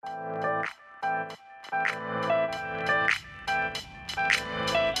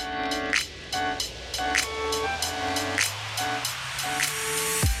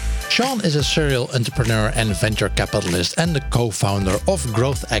Sean is a serial entrepreneur and venture capitalist and the co-founder of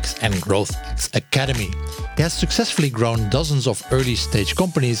GrowthX and GrowthX Academy. He has successfully grown dozens of early-stage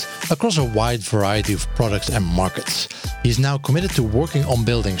companies across a wide variety of products and markets. He's now committed to working on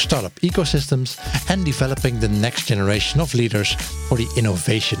building startup ecosystems and developing the next generation of leaders for the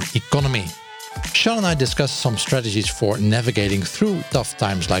innovation economy. Sean and I discussed some strategies for navigating through tough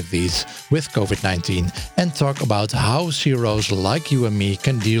times like these with COVID-19 and talk about how CROs like you and me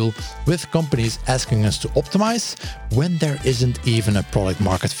can deal with companies asking us to optimize when there isn't even a product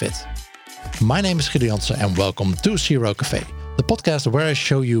market fit. My name is Guido Jansen and welcome to CRO Café, the podcast where I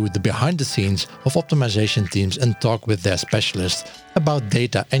show you the behind the scenes of optimization teams and talk with their specialists about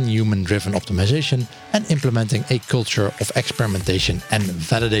data and human-driven optimization and implementing a culture of experimentation and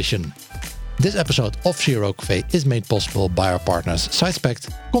validation. This episode of CRO Café is made possible by our partners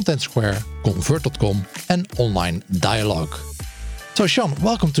SiteSpect, Content Square, Convert.com and Online Dialogue. So Sean,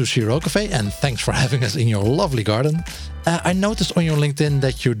 welcome to CRO Café and thanks for having us in your lovely garden. I noticed on your LinkedIn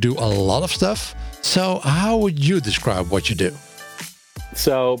that you do a lot of stuff. So how would you describe what you do?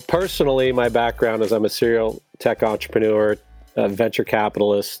 So personally, my background is I'm a serial tech entrepreneur, a venture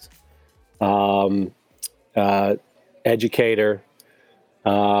capitalist, educator,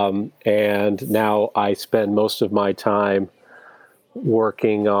 and now I spend most of my time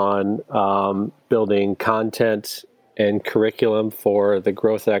working on building content and curriculum for the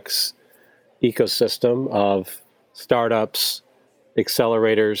GrowthX ecosystem of startups,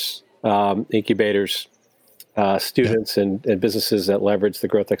 accelerators, incubators, students, and businesses that leverage the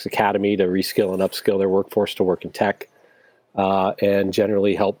GrowthX Academy to reskill and upskill their workforce to work in tech, and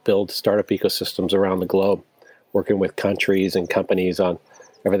generally help build startup ecosystems around the globe, working with countries and companies on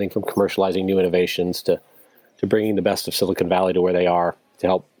everything from commercializing new innovations to bringing the best of Silicon Valley to where they are to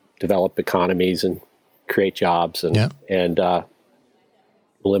help develop economies and create jobs and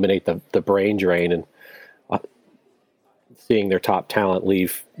eliminate the brain drain and seeing their top talent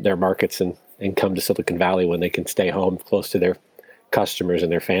leave their markets and come to Silicon Valley when they can stay home close to their customers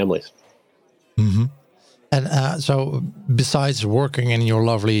and their families. Mm-hmm. And so besides working in your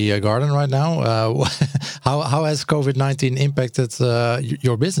lovely garden right now, how has COVID-19 impacted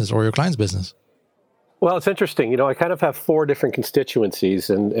your business or your client's business? Well, it's interesting. I kind of have four different constituencies,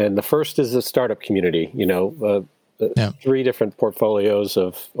 and the first is the startup community. Three different portfolios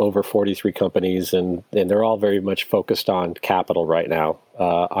of over 43 companies, and they're all very much focused on capital right now,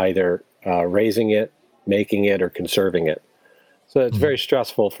 either raising it, making it, or conserving it. So it's very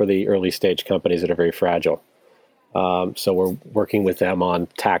stressful for the early stage companies that are very fragile. So we're working with them on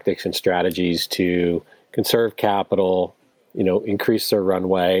tactics and strategies to conserve capital, increase their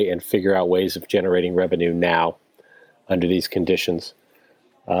runway and figure out ways of generating revenue now under these conditions.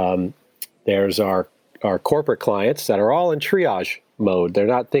 There's our corporate clients that are all in triage mode. They're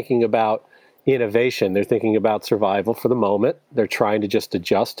not thinking about innovation. They're thinking about survival for the moment. They're trying to just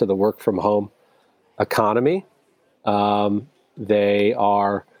adjust to the work from home economy. They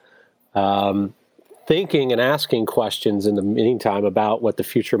are thinking and asking questions in the meantime about what the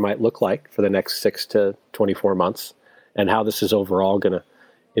future might look like for the next 6 to 24 months and how this is overall going to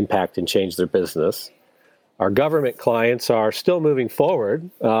impact and change their business. Our government clients are still moving forward,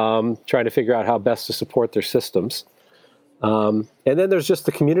 trying to figure out how best to support their systems. And then there's just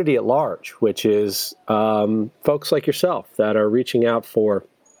the community at large, which is folks like yourself that are reaching out for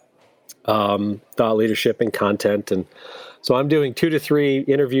thought leadership and content. And so I'm doing 2 to 3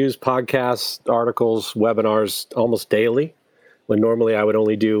 interviews, podcasts, articles, webinars almost daily, when normally I would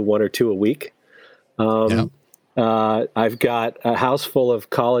only do 1 or 2 a week. I've got a house full of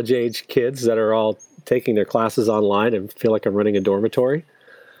college-age kids that are all taking their classes online and feel like I'm running a dormitory.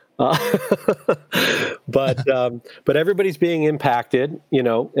 But everybody's being impacted,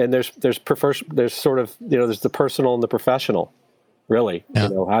 and there's sort of, there's the personal and the professional, really.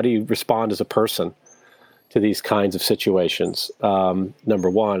 How do you respond as a person to these kinds of situations? Number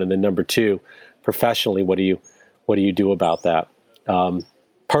one, and then number two, professionally, what do you do about that?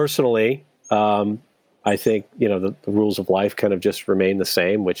 Personally, I think, the rules of life kind of just remain the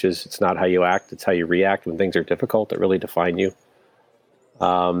same, which is it's not how you act, it's how you react when things are difficult that really define you.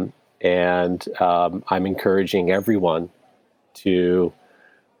 And I'm encouraging everyone to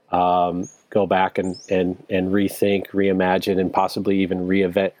go back and rethink, reimagine, and possibly even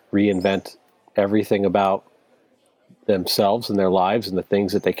reinvent everything about themselves and their lives and the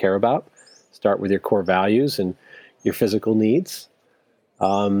things that they care about. Start with your core values and your physical needs,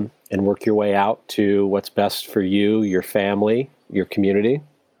 and work your way out to what's best for you, your family, your community.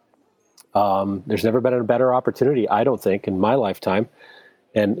 There's never been a better opportunity, I don't think, in my lifetime.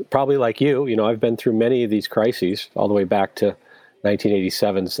 And probably like you, I've been through many of these crises, all the way back to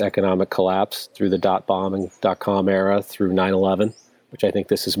 1987's economic collapse, through the dot-bomb and dot-com era, through 9/11, which I think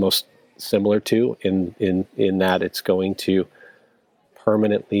this is most similar to in that it's going to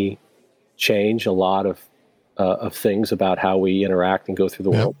permanently change a lot of things about how we interact and go through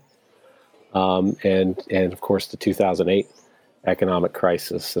the world. And of course, the 2008 economic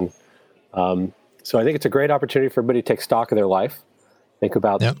crisis. And so I think it's a great opportunity for everybody to take stock of their life, think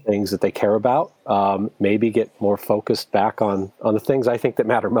about the things that they care about, maybe get more focused back on the things I think that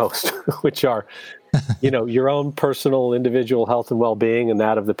matter most, which are, your own personal, individual health and well-being, and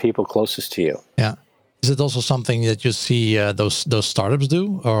that of the people closest to you. Yeah. Is it also something that you see those startups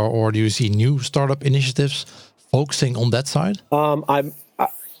do, or do you see new startup initiatives focusing on that side?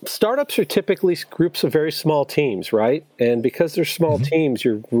 Startups are typically groups of very small teams, right? And because they're small teams,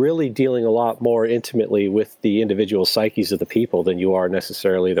 you're really dealing a lot more intimately with the individual psyches of the people than you are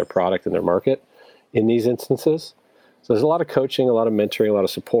necessarily their product and their market in these instances. So there's a lot of coaching, a lot of mentoring, a lot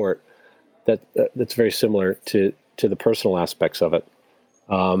of support that's very similar to the personal aspects of it.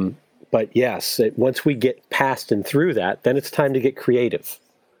 But yes, once we get past and through that, then it's time to get creative,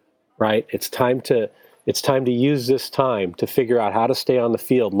 right? It's time to use this time to figure out how to stay on the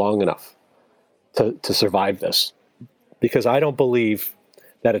field long enough to survive this. Because I don't believe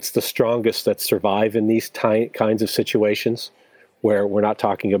that it's the strongest that survive in these kinds of situations where we're not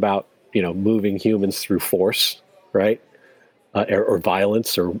talking about, moving humans through force, right? Or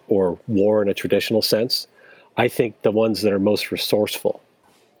violence or war in a traditional sense. I think the ones that are most resourceful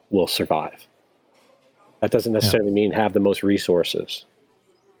will survive. That doesn't necessarily mean have the most resources,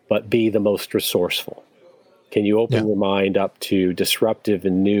 but be the most resourceful. Can you open your mind up to disruptive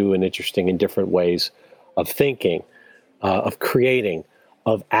and new and interesting and different ways of thinking, of creating,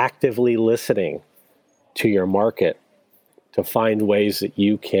 of actively listening to your market to find ways that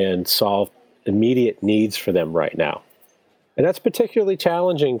you can solve immediate needs for them right now? And that's particularly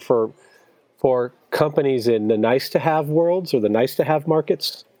challenging for companies in the nice-to-have worlds or the nice-to-have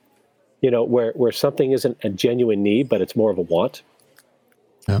markets, where something isn't a genuine need, but it's more of a want.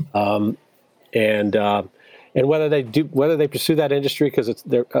 Yeah. And whether they pursue that industry because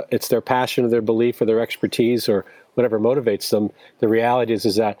it's their passion or their belief or their expertise or whatever motivates them, the reality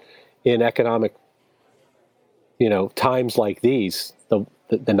is that in economic, times like these,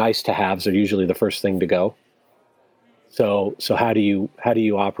 the nice-to-haves are usually the first thing to go. So how do you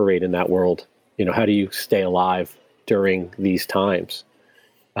operate in that world? How do you stay alive during these times?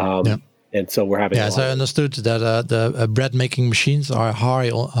 And so we're having. As I understood that the bread making machines are high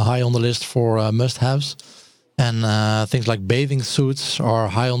on the list for must-haves, and things like bathing suits are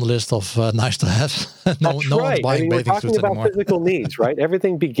high on the list of nice to have. no one's buying bathing suits anymore. We're talking about physical needs, right?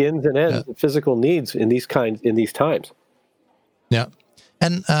 Everything begins and ends with physical needs in these times. Yeah.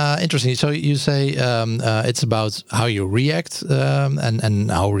 And interesting. So you say it's about how you react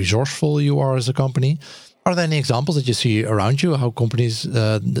and how resourceful you are as a company. Are there any examples that you see around you, how companies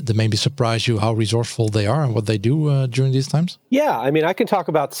that maybe surprise you, how resourceful they are and what they do during these times? Yeah, I can talk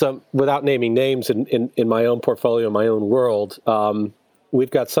about some, without naming names, in my own portfolio, my own world.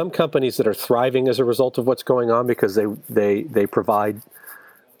 We've got some companies that are thriving as a result of what's going on because they provide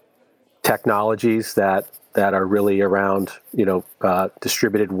technologies that are really around,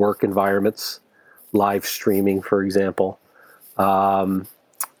 distributed work environments, live streaming, for example.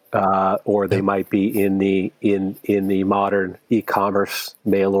 Or they might be in the modern e-commerce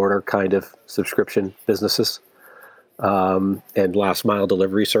mail order kind of subscription businesses and last mile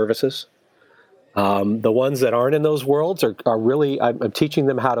delivery services. The ones that aren't in those worlds are really, I'm teaching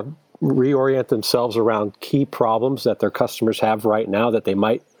them how to reorient themselves around key problems that their customers have right now that they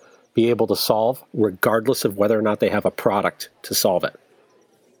might be able to solve regardless of whether or not they have a product to solve it.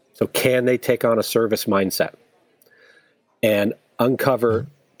 So can they take on a service mindset and uncover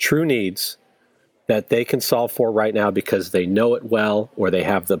true needs that they can solve for right now because they know it well, or they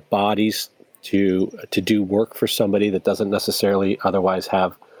have the bodies to do work for somebody that doesn't necessarily otherwise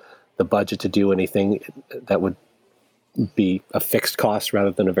have the budget to do anything that would be a fixed cost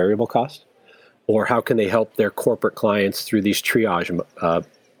rather than a variable cost? Or how can they help their corporate clients through these triage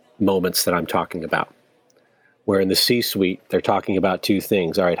moments that I'm talking about, where in the C-suite they're talking about two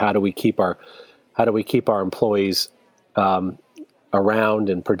things. All right, how do we keep our employees around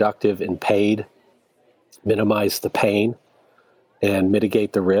and productive and paid, minimize the pain and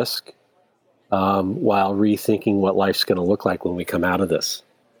mitigate the risk, while rethinking what life's going to look like when we come out of this,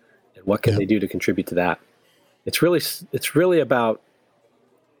 and what can they do to contribute to that? It's really about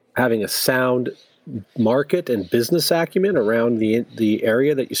having a sound market and business acumen around the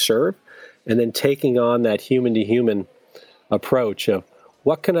area that you serve, and then taking on that human to human approach of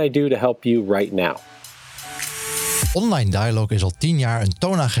what can I do to help you right now? Online Dialogue is al 10 jaar een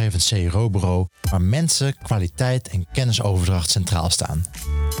toonaangevend CRO-bureau waar mensen, kwaliteit en kennisoverdracht centraal staan.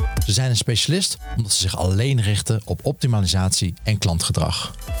 Ze zijn een specialist omdat ze zich alleen richten op optimalisatie en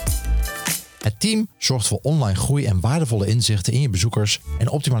klantgedrag. Het team zorgt voor online groei en waardevolle inzichten in je bezoekers en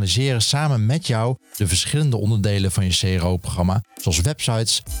optimaliseren samen met jou de verschillende onderdelen van je CRO-programma, zoals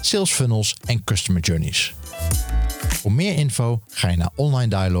websites, sales funnels en customer journeys. Voor meer info ga je naar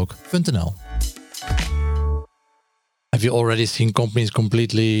onlinedialogue.nl. Have you already seen companies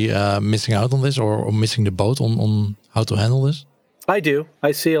completely missing out on this or missing the boat on how to handle this? I do.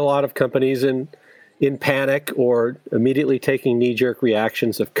 I see a lot of companies in panic or immediately taking knee-jerk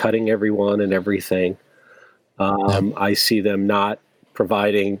reactions of cutting everyone and everything. I see them not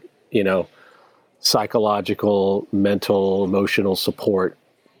providing, psychological, mental, emotional support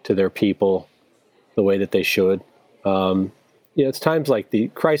to their people the way that they should. It's times like the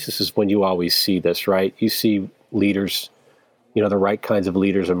crisis is when you always see this, right? You see leaders, the right kinds of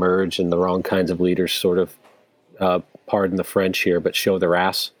leaders emerge and the wrong kinds of leaders sort of, pardon the French here, but show their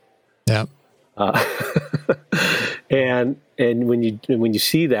ass. Yeah. And when you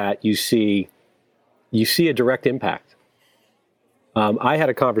see that, you see a direct impact. I had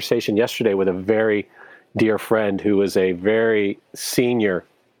a conversation yesterday with a very dear friend who was a very senior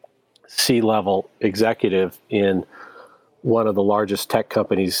C-level executive in one of the largest tech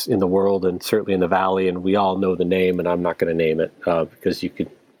companies in the world and certainly in the Valley. And we all know the name, and I'm not going to name it because you could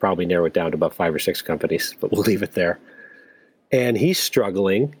probably narrow it down to about 5 or 6 companies, but we'll leave it there. And he's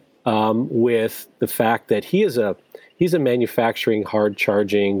struggling with the fact that he's a manufacturing,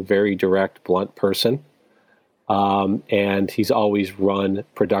 hard-charging, very direct, blunt person. And he's always run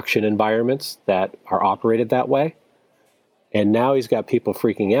production environments that are operated that way. And now he's got people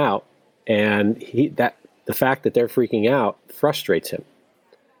freaking out, and the fact that they're freaking out frustrates him.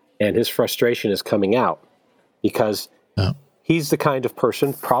 And his frustration is coming out because he's the kind of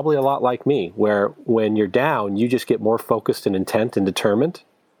person, probably a lot like me, where when you're down, you just get more focused and intent and determined.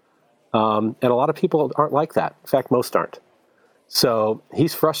 And a lot of people aren't like that. In fact, most aren't. So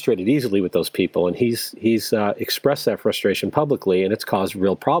he's frustrated easily with those people, and he's expressed that frustration publicly, and it's caused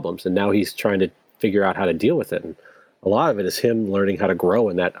real problems. And now he's trying to figure out how to deal with it. And a lot of it is him learning how to grow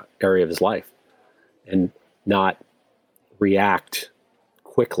in that area of his life and not react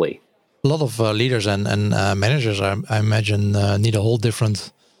quickly. A lot of leaders and managers, I imagine, need a whole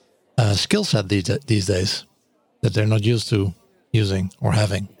different skill set these days that they're not used to using or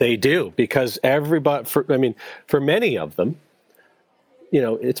having. They do, because for many of them,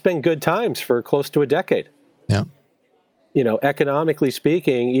 it's been good times for close to a decade. Yeah. Economically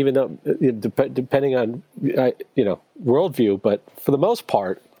speaking, even though depending on, worldview, but for the most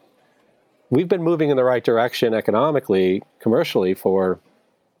part, we've been moving in the right direction economically, commercially for,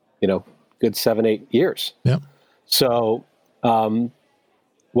 good 7-8 years. Yeah. So,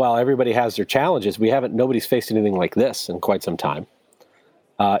 while everybody has their challenges, nobody's faced anything like this in quite some time.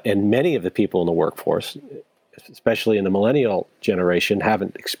 And many of the people in the workforce, especially in the millennial generation,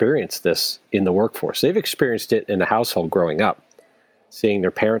 haven't experienced this in the workforce. They've experienced it in the household growing up, seeing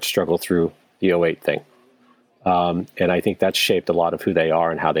their parents struggle through the 2008 thing. And I think that's shaped a lot of who they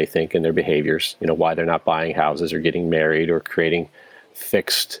are and how they think and their behaviors, why they're not buying houses or getting married or creating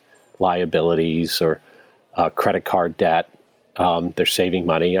fixed liabilities or credit card debt. They're saving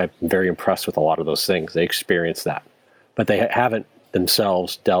money. I'm very impressed with a lot of those things. They experience that, but they haven't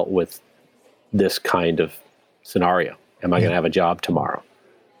themselves dealt with this kind of scenario. Am I going to have a job tomorrow?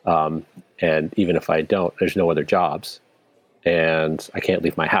 And even if I don't, there's no other jobs and I can't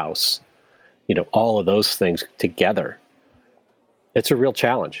leave my house. All of those things together, it's a real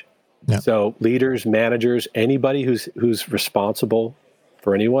challenge. Yeah. So leaders, managers, anybody who's responsible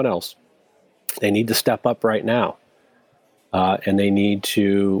for anyone else, they need to step up right now. And they need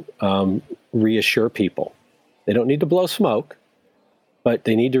to reassure people. They don't need to blow smoke, but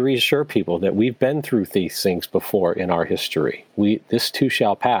they need to reassure people that we've been through these things before in our history. This too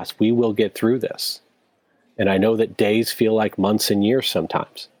shall pass. We will get through this. And I know that days feel like months and years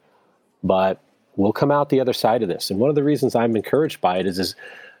sometimes, but we'll come out the other side of this. And one of the reasons I'm encouraged by it is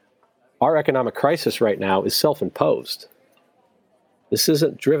our economic crisis right now is self-imposed. This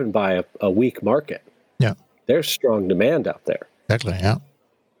isn't driven by a weak market. Yeah. There's strong demand out there. Exactly, yeah.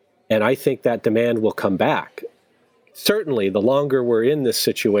 And I think that demand will come back. Certainly, the longer we're in this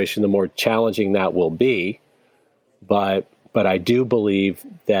situation, the more challenging that will be. But I do believe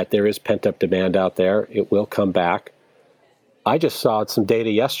that there is pent-up demand out there. It will come back. I just saw some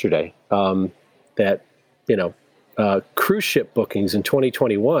data yesterday that, cruise ship bookings in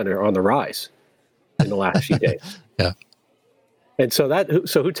 2021 are on the rise in the last few days. Yeah. And so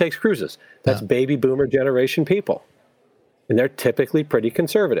who takes cruises? That's baby boomer generation people. and they're typically pretty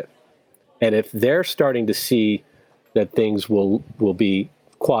conservative. And if they're starting to see that things will be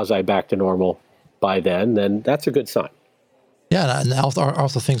quasi back to normal by then that's a good sign. Yeah, and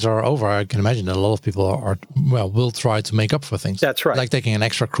after things are over, I can imagine that a lot of people will try to make up for things. That's right. Like taking an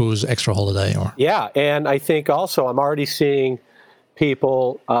extra cruise, extra holiday, or yeah. And I think also I'm already seeing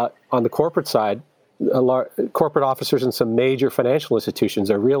people on the corporate side, corporate officers in some major financial institutions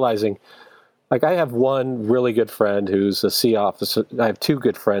are realizing. Like I have one really good friend who's a C officer. I have two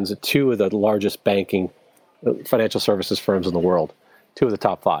good friends at two of the largest banking financial services firms in the world, two of the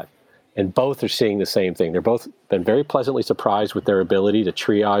top 5. And both are seeing the same thing. They're both been very pleasantly surprised with their ability to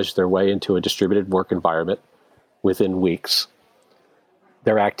triage their way into a distributed work environment within weeks.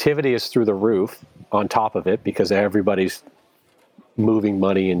 Their activity is through the roof on top of it because everybody's moving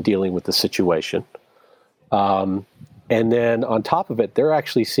money and dealing with the situation. And then on top of it, they're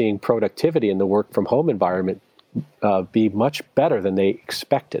actually seeing productivity in the work from home environment be much better than they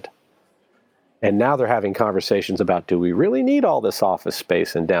expected. And now they're having conversations about, do we really need all this office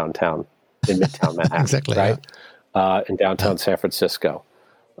space in Midtown Manhattan, exactly, right? Yeah. In downtown San Francisco.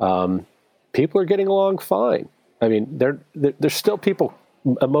 People are getting along fine. I mean, there's still people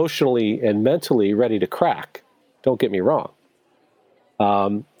emotionally and mentally ready to crack. Don't get me wrong.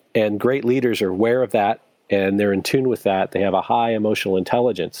 And great leaders are aware of that, and they're in tune with that. They have a high emotional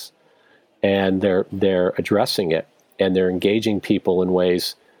intelligence, and they're addressing it, and they're engaging people in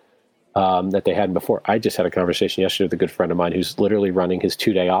ways that they hadn't before. I just had a conversation yesterday with a good friend of mine who's literally running his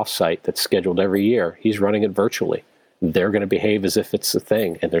 2-day offsite that's scheduled every year. He's running it virtually. They're going to behave as if it's a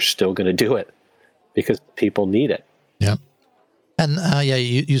thing, and they're still going to do it because people need it. Yeah. And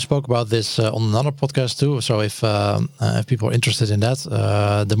you spoke about this on another podcast too. So if people are interested in that,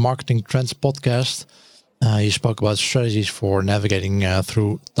 the Marketing Trends podcast, you spoke about strategies for navigating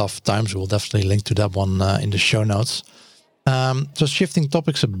through tough times. We'll definitely link to that one in the show notes. So shifting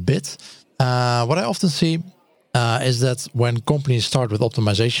topics a bit, what I often see is that when companies start with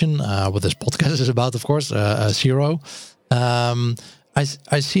optimization, what this podcast is about, of course, CRO,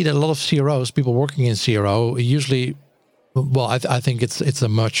 I see that a lot of CROs, people working in CRO, usually, well, I think it's a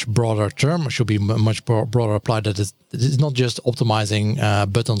much broader term. It should be much broader applied. That it's not just optimizing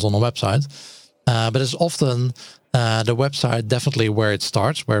buttons on a website, but it's often the website definitely where it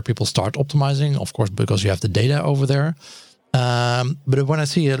starts, where people start optimizing, of course, because you have the data over there. But when I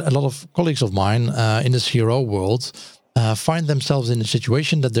see a lot of colleagues of mine in the CRO world find themselves in a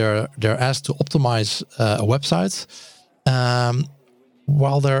situation that they're asked to optimize a website,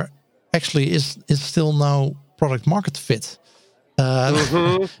 while there actually is still no product market fit.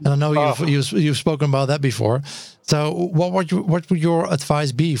 And I know you've spoken about that before. So what would your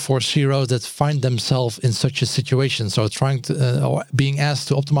advice be for CROs that find themselves in such a situation? So trying to or being asked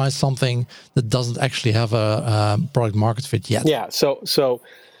to optimize something that doesn't actually have a product market fit yet. Yeah. So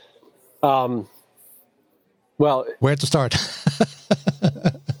well, where to start?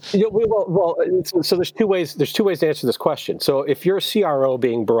 So there's two ways. There's two ways to answer this question. So if you're a CRO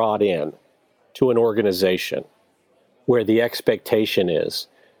being brought in to an organization where the expectation is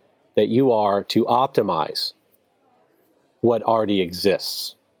that you are to optimize what already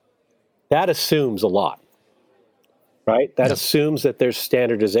exists, that assumes a lot, right? That assumes that there's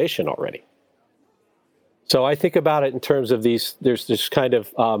standardization already. So I think about it in terms of these. There's kind of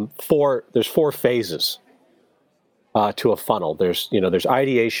four phases to a funnel. There's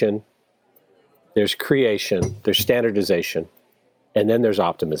ideation, there's creation, there's standardization, and then there's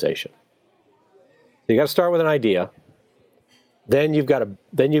optimization. You got to start with an idea. Then you've got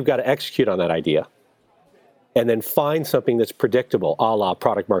to execute on that idea, and then find something that's predictable, a la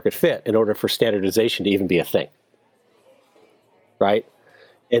product market fit, in order for standardization to even be a thing, right?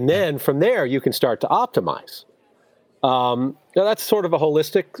 And then from there you can start to optimize. Now that's sort of a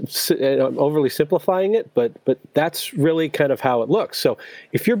holistic, overly simplifying it, but that's really kind of how it looks. So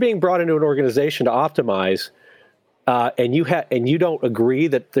if you're being brought into an organization to optimize, and you don't agree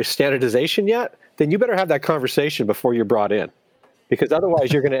that there's standardization yet, then you better have that conversation before you're brought in. Because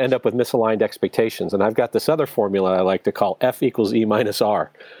otherwise you're going to end up with misaligned expectations. And I've got this other formula I like to call F equals E minus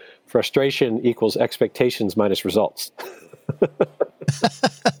R. Frustration equals expectations minus results.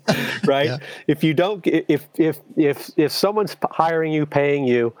 Right? Yeah. If you don't, if someone's hiring you, paying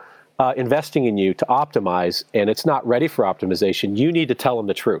you, investing in you to optimize, and it's not ready for optimization, you need to tell them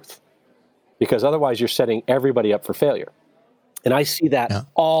the truth. Because otherwise you're setting everybody up for failure. And I see that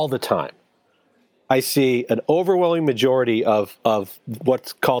all the time. I see an overwhelming majority of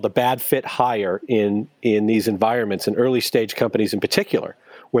what's called a bad fit hire in these environments, in early stage companies in particular,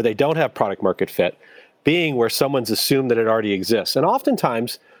 where they don't have product market fit, being where someone's assumed that it already exists. And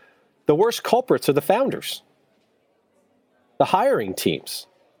oftentimes, the worst culprits are the founders. the hiring teams,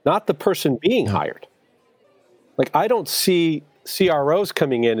 not the person being hired. Like, I don't see CROs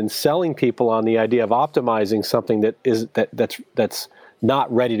coming in and selling people on the idea of optimizing something that's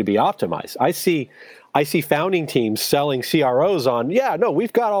not ready to be optimized. I see founding teams selling CROs on,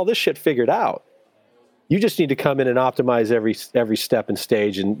 we've got all this shit figured out. You just need to come in and optimize every step and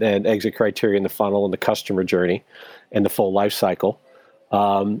stage and exit criteria in the funnel and the customer journey and the full life cycle,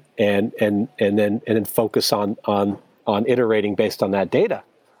 and then focus on iterating based on that data.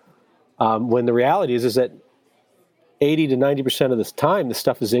 When the reality is that 80 to 90% of this time, the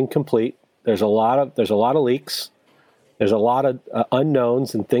stuff is incomplete. There's a lot of leaks. There's a lot of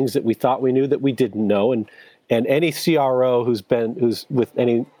unknowns and things that we thought we knew that we didn't know. And any CRO who's with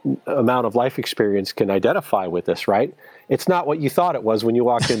any amount of life experience can identify with this, right? It's not what you thought it was when you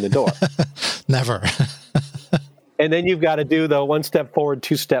walked in the door. Never. And then you've got to do the 1 step forward,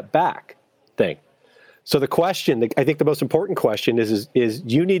 2 step back thing. So the question, I think the most important question is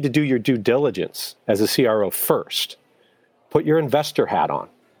you need to do your due diligence as a CRO first. Put your investor hat on.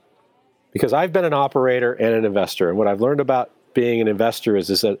 Because I've been an operator and an investor, and what I've learned about being an investor is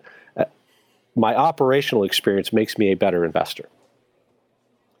that my operational experience makes me a better investor.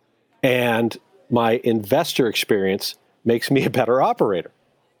 And my investor experience makes me a better operator.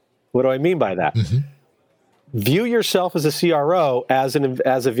 What do I mean by that? Mm-hmm. View yourself as a CRO as a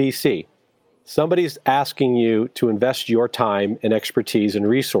VC. Somebody's asking you to invest your time and expertise and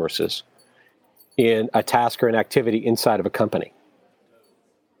resources in a task or an activity inside of a company.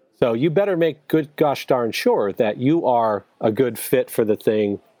 So you better make good gosh darn sure that you are a good fit for the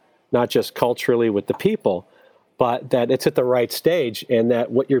thing, not just culturally with the people, but that it's at the right stage and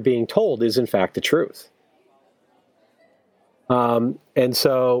that what you're being told is in fact the truth. And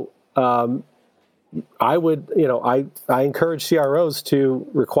so I would, I encourage CROs to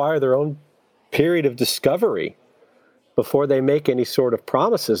require their own period of discovery before they make any sort of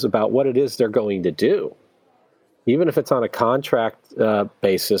promises about what it is they're going to do, even if it's on a contract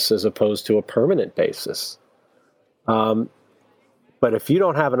basis as opposed to a permanent basis. But if you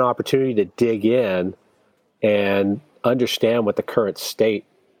don't have an opportunity to dig in and understand what the current state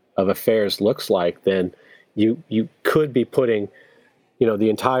of affairs looks like, then you could be putting, the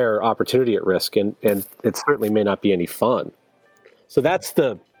entire opportunity at risk, and it certainly may not be any fun. So that's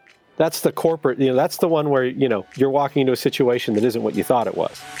the corporate, that's the one where, you're walking into a situation that isn't what you thought it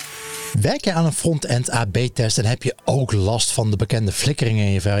was. Werk je aan een front-end AB-test en heb je ook last van de bekende flikkeringen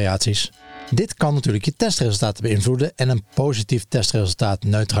in je variaties? Dit kan natuurlijk je testresultaten beïnvloeden en een positief testresultaat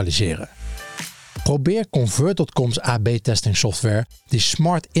neutraliseren. Probeer Convert.com's AB-testing software die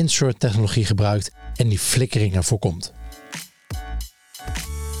Smart Insert technologie gebruikt en die flikkeringen voorkomt.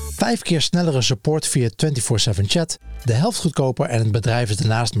 5 keer snellere support via 24/7 chat, de helft goedkoper en het bedrijf is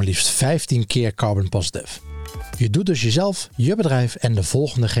daarnaast maar liefst 15 keer carbon positive. Je doet dus jezelf, je bedrijf en de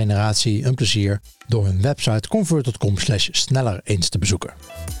volgende generatie een plezier door hun website convert.com/sneller eens te bezoeken.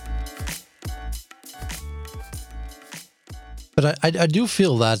 But I do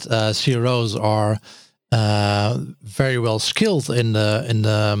feel that CROs are very well skilled in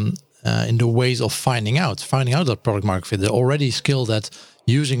the ways of finding out that product market fit. They're already skilled at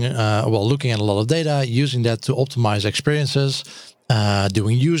using looking at a lot of data, using that to optimize experiences,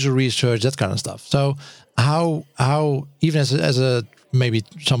 doing user research, that kind of stuff. So how even as a maybe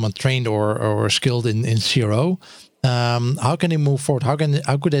someone trained or skilled in CRO, how can they move forward?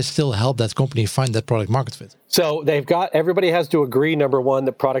 How could they still help that company find that product market fit? So everybody has to agree, number one,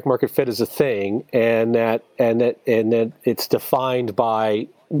 that product market fit is a thing, and that it's defined by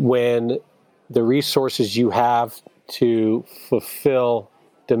when the resources you have to fulfill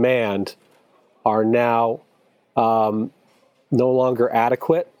demand are now no longer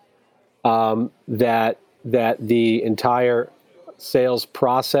adequate. That the entire sales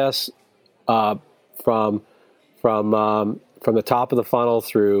process from the top of the funnel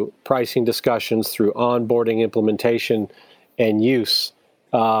through pricing discussions, through onboarding, implementation, and use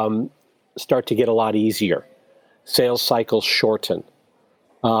start to get a lot easier. Sales cycles shorten.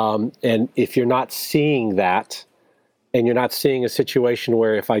 And if you're not seeing that, and you're not seeing a situation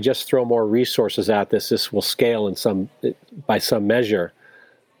where if I just throw more resources at this will scale by some measure,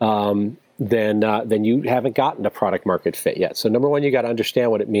 then you haven't gotten a product market fit yet. So number one, you got to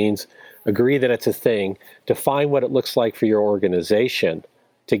understand what it means, agree that it's a thing, define what it looks like for your organization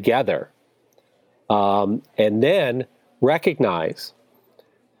together, and then recognize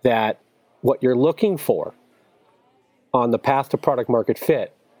that what you're looking for on the path to product market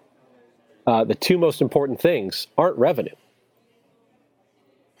fit, the two most important things aren't revenue.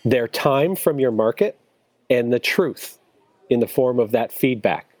 They're time from your market and the truth in the form of that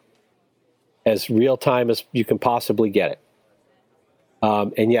feedback, as real time as you can possibly get it.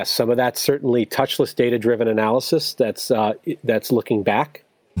 And yes, some of that's certainly touchless data-driven analysis that's looking back.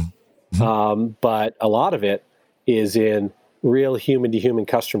 But a lot of it is in real human-to-human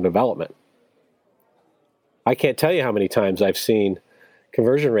customer development. I can't tell you how many times I've seen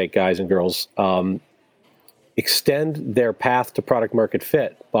conversion rate guys and girls extend their path to product market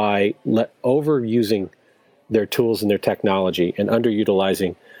fit by overusing their tools and their technology and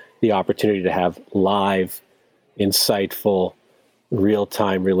underutilizing the opportunity to have live, insightful,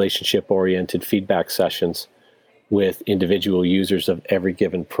 real-time, relationship-oriented feedback sessions with individual users of every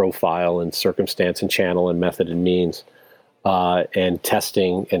given profile and circumstance and channel and method and means, and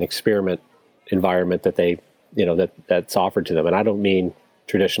testing and experiment environment that they, that's offered to them. And I don't mean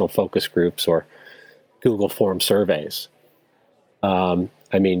traditional focus groups or Google form surveys. I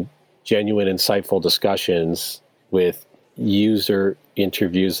mean genuine, insightful discussions with user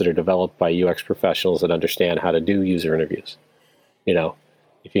interviews that are developed by UX professionals that understand how to do user interviews.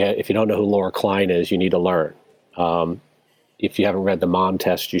 If you don't know who Laura Klein is, you need to learn. If you haven't read the Mom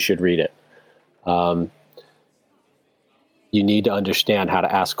Test, you should read it. You need to understand how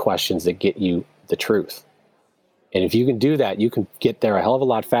to ask questions that get you the truth. And if you can do that, you can get there a hell of a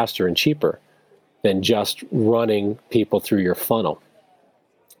lot faster and cheaper than just running people through your funnel.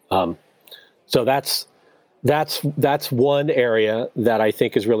 So that's one area that I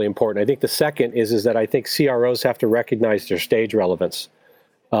think is really important. I think the second is that I think CROs have to recognize their stage relevance,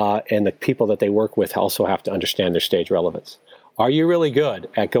 and the people that they work with also have to understand their stage relevance. Are you really good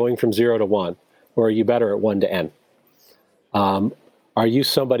at going from 0 to 1, or are you better at 1 to N? Are you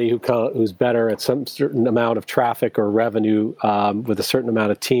somebody who's better at some certain amount of traffic or revenue with a certain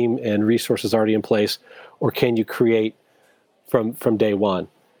amount of team and resources already in place, or can you create from day one?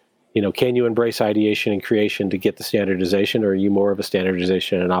 Can you embrace ideation and creation to get the standardization, or are you more of a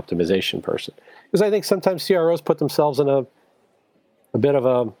standardization and optimization person? Because I think sometimes CROs put themselves in a bit of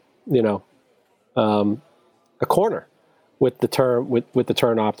a corner with the term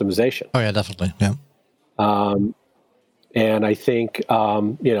optimization. Oh yeah, definitely. Yeah. And I think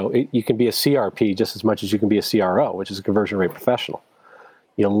you can be a CRP just as much as you can be a CRO, which is a conversion rate professional.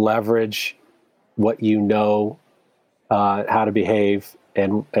 Leverage what you know how to behave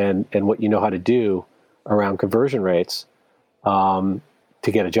and what you know how to do around conversion rates to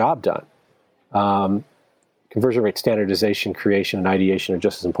get a job done. Conversion rate standardization, creation, and ideation are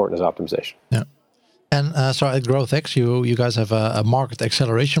just as important as optimization. Yeah. And so at GrowthX, you guys have a market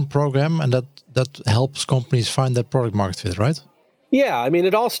acceleration program, and that helps companies find that product market fit, right? Yeah, I mean,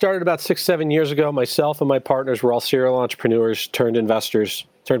 it all started about 6-7 years ago. Myself and my partners were all serial entrepreneurs, turned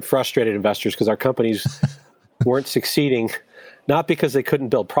frustrated investors because our companies weren't succeeding, not because they couldn't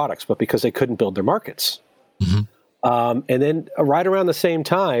build products, but because they couldn't build their markets. Mm-hmm. And then right around the same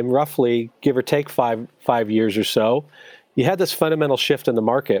time, roughly give or take five years or so, you had this fundamental shift in the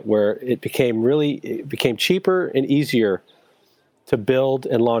market where it became cheaper and easier to build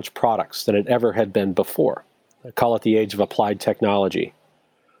and launch products than it ever had been before. I call it the age of applied technology,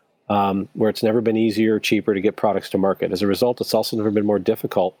 where it's never been easier or cheaper to get products to market. As a result, it's also never been more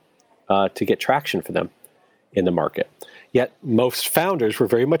difficult to get traction for them in the market. Yet most founders were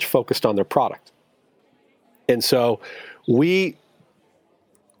very much focused on their product. And so we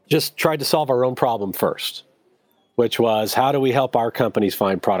just tried to solve our own problem first, which was, how do we help our companies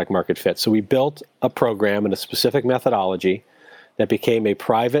find product market fit? So we built a program and a specific methodology that became a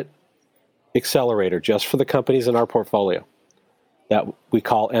private accelerator just for the companies in our portfolio that we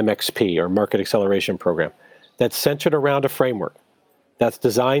call MXP, or Market Acceleration Program, that's centered around a framework that's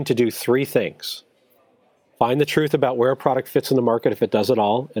designed to do 3 things. Find the truth about where a product fits in the market, if it does at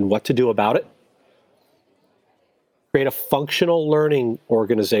all, and what to do about it. Create a functional learning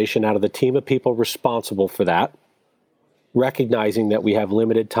organization out of the team of people responsible for that, recognizing that we have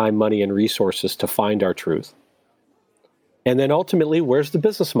limited time, money, and resources to find our truth. And then ultimately, where's the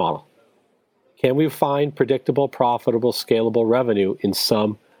business model? Can we find predictable, profitable, scalable revenue in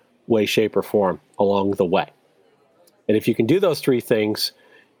some way, shape, or form along the way? And if you can do those 3 things,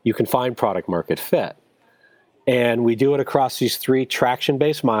 you can find product market fit. And we do it across these 3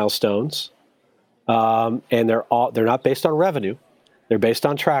 traction-based milestones. And they're not based on revenue. They're based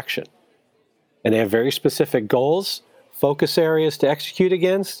on traction. And they have very specific goals, focus areas to execute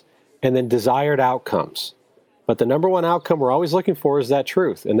against, and then desired outcomes. But the number one outcome we're always looking for is that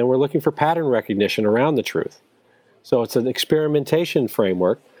truth. And then we're looking for pattern recognition around the truth. So it's an experimentation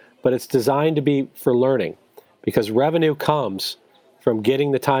framework, but it's designed to be for learning, because revenue comes from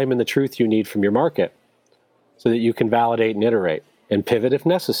getting the time and the truth you need from your market so that you can validate and iterate and pivot if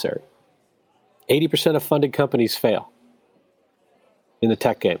necessary. 80% of funded companies fail in the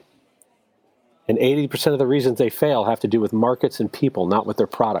tech game. And 80% of the reasons they fail have to do with markets and people, not with their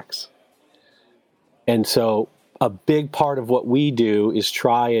products. And so a big part of what we do is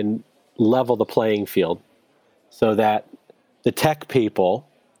try and level the playing field so that the tech people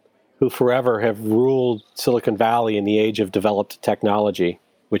who forever have ruled Silicon Valley in the age of developed technology,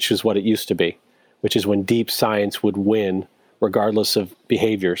 which is what it used to be, which is when deep science would win regardless of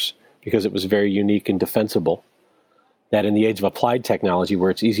behaviors because it was very unique and defensible, that in the age of applied technology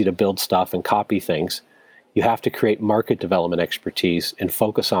where it's easy to build stuff and copy things, you have to create market development expertise and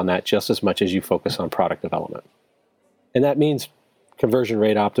focus on that just as much as you focus on product development. And that means conversion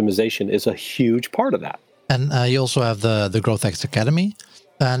rate optimization is a huge part of that. And you also have the GrowthX Academy.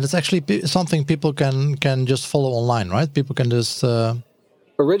 And it's actually something people can just follow online, right? People can just...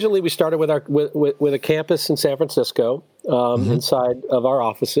 Originally, we started with a campus in San Francisco inside of our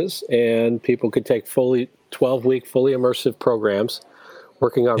offices, and people could take 12-week, fully immersive programs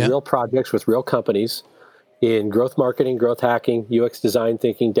working on real projects with real companies in growth marketing, growth hacking, UX design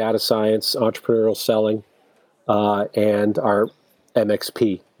thinking, data science, entrepreneurial selling, and our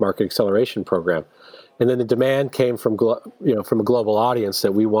MXP, Market Acceleration Program. And then the demand came from from a global audience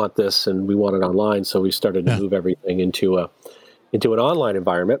that we want this and we want it online, so we started to move everything into an online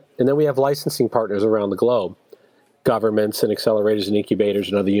environment. And then we have licensing partners around the globe, governments and accelerators and incubators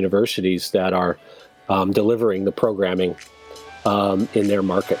and other universities that are delivering the programming in their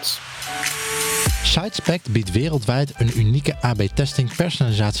markets. SiteSpect biedt wereldwijd een unieke AB-testing,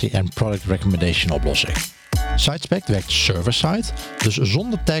 personalisatie en product recommendation oplossing. SiteSpect werkt server-side, dus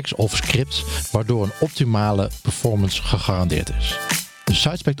zonder tags of scripts, waardoor een optimale performance gegarandeerd is. De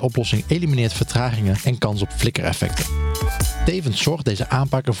SiteSpect-oplossing elimineert vertragingen en kans op flikkereffecten. Tevens zorgt deze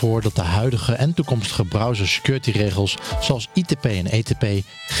aanpak ervoor dat de huidige en toekomstige browser security-regels zoals ITP en ETP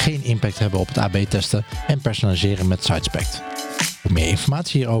geen impact hebben op het AB-testen en personaliseren met SiteSpect. Voor meer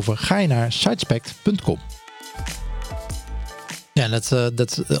informatie hierover ga je naar sitespect.com. Yeah,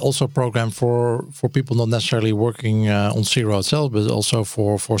 that's also a program for people not necessarily working on Xero itself, but also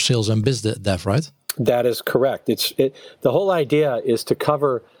for sales and biz dev, right? That is correct. The whole idea is to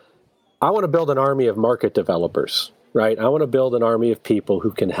cover. I want to build an army of market developers, right? I want to build an army of people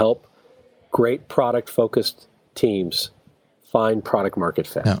who can help great product-focused teams find product market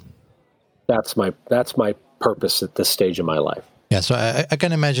fit. Yeah. That's my purpose at this stage of my life. Yeah, so I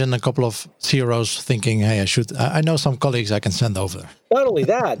can imagine a couple of CROs thinking, "Hey, I know some colleagues I can send over." Not only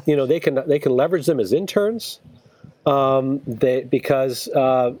that, they can leverage them as interns, because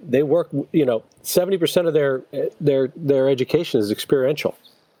they work. 70% of their education is experiential.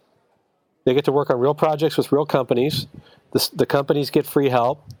 They get to work on real projects with real companies. The companies get free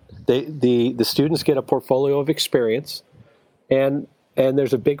help. The students get a portfolio of experience, and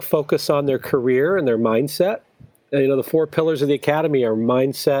there's a big focus on their career and their mindset. The 4 pillars of the academy are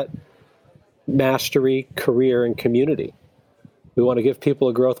mindset, mastery, career, and community. We want to give people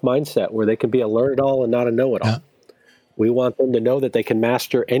a growth mindset where they can be a learn-it-all and not a know-it-all. Yeah. We want them to know that they can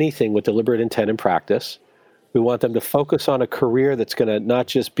master anything with deliberate intent and practice. We want them to focus on a career that's going to not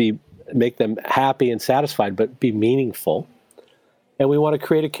just make them happy and satisfied, but be meaningful. And we want to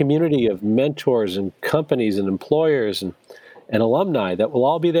create a community of mentors and companies and employers and alumni that will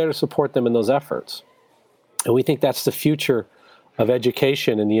all be there to support them in those efforts. And we think that's the future of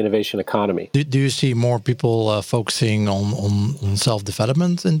education in the innovation economy. Do you see more people focusing on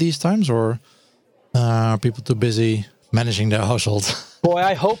self-development in these times, or are people too busy managing their household? Boy,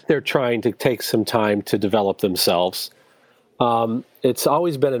 I hope they're trying to take some time to develop themselves. It's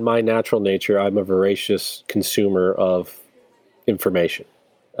always been in my natural nature. I'm a voracious consumer of information.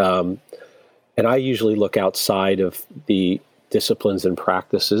 And I usually look outside of the disciplines and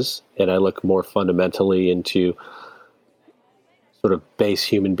practices, and I look more fundamentally into sort of base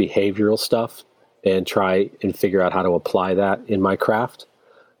human behavioral stuff and try and figure out how to apply that in my craft.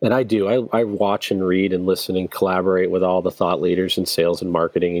 And I do. I watch and read and listen and collaborate with all the thought leaders in sales and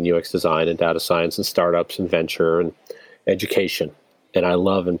marketing and UX design and data science and startups and venture and education. And I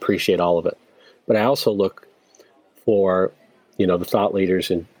love and appreciate all of it. But I also look for, the thought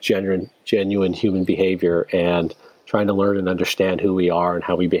leaders in genuine human behavior and trying to learn and understand who we are and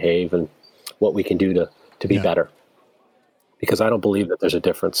how we behave and what we can do to be better. Because I don't believe that there's a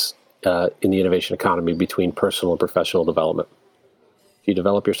difference in the innovation economy between personal and professional development. If you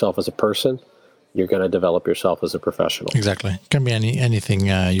develop yourself as a person, you're going to develop yourself as a professional. Exactly. Can be anything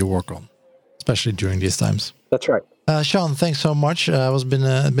you work on, especially during these times. That's right. Sean, thanks so much. It's been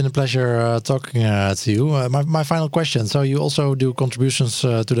a pleasure talking to you. My final question. So you also do contributions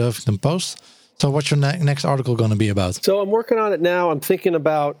to the Huffington Post. So what's your next article going to be about? So I'm working on it now. I'm thinking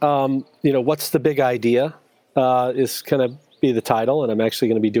about, what's the big idea is kind of be the title, and I'm actually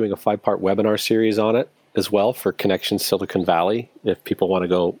going to be doing a 5-part webinar series on it as well for Connections Silicon Valley. If people want to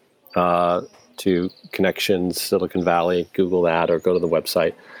go to Connections Silicon Valley, Google that, or go to the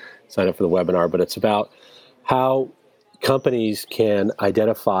website, sign up for the webinar. But it's about how companies can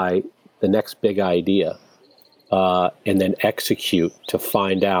identify the next big idea and then execute to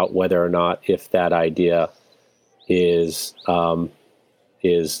find out whether or not if that idea is the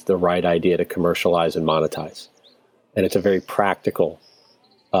right idea to commercialize and monetize. And it's a very practical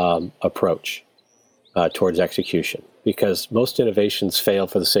approach towards execution, because most innovations fail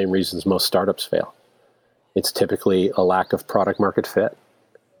for the same reasons most startups fail. It's typically a lack of product market fit,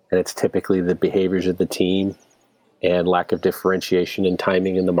 and it's typically the behaviors of the team and lack of differentiation and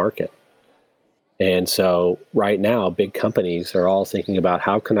timing in the market. And so right now, big companies are all thinking about,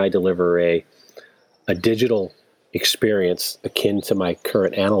 how can I deliver a digital experience akin to my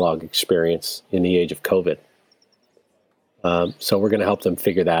current analog experience in the age of COVID? So we're going to help them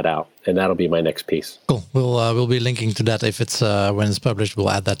figure that out, and that'll be my next piece. Cool. We'll be linking to that if it's when it's published.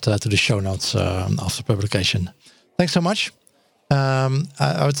 We'll add that to the show notes after publication. Thanks so much.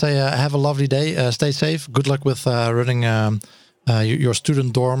 I would say have a lovely day. Stay safe. Good luck with running your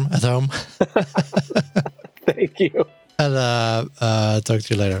student dorm at home. Thank you. And talk to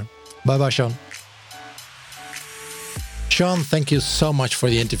you later. Bye, Sean. Sean, thank you so much for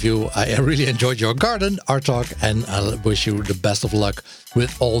the interview. I really enjoyed your garden, our talk, and I wish you the best of luck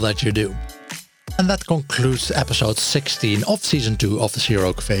with all that you do. And that concludes episode 16 of season 2 of the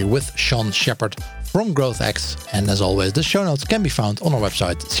CRO Café with Sean Shepherd from GrowthX. And as always, the show notes can be found on our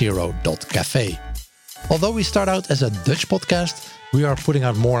website, cro.cafe. Although we start out as a Dutch podcast, we are putting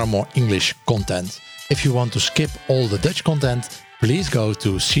out more and more English content. If you want to skip all the Dutch content, please go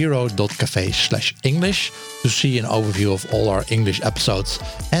to cro.cafe/English to see an overview of all our English episodes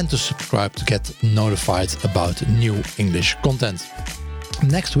and to subscribe to get notified about new English content.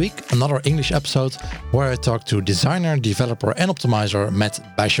 Next week, another English episode where I talk to designer, developer and optimizer Matt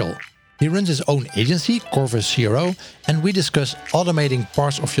Bashel. He runs his own agency, Corvus CRO, and we discuss automating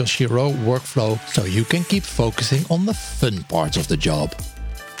parts of your CRO workflow so you can keep focusing on the fun parts of the job.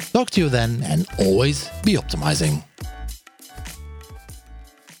 Talk to you then, and always be optimizing.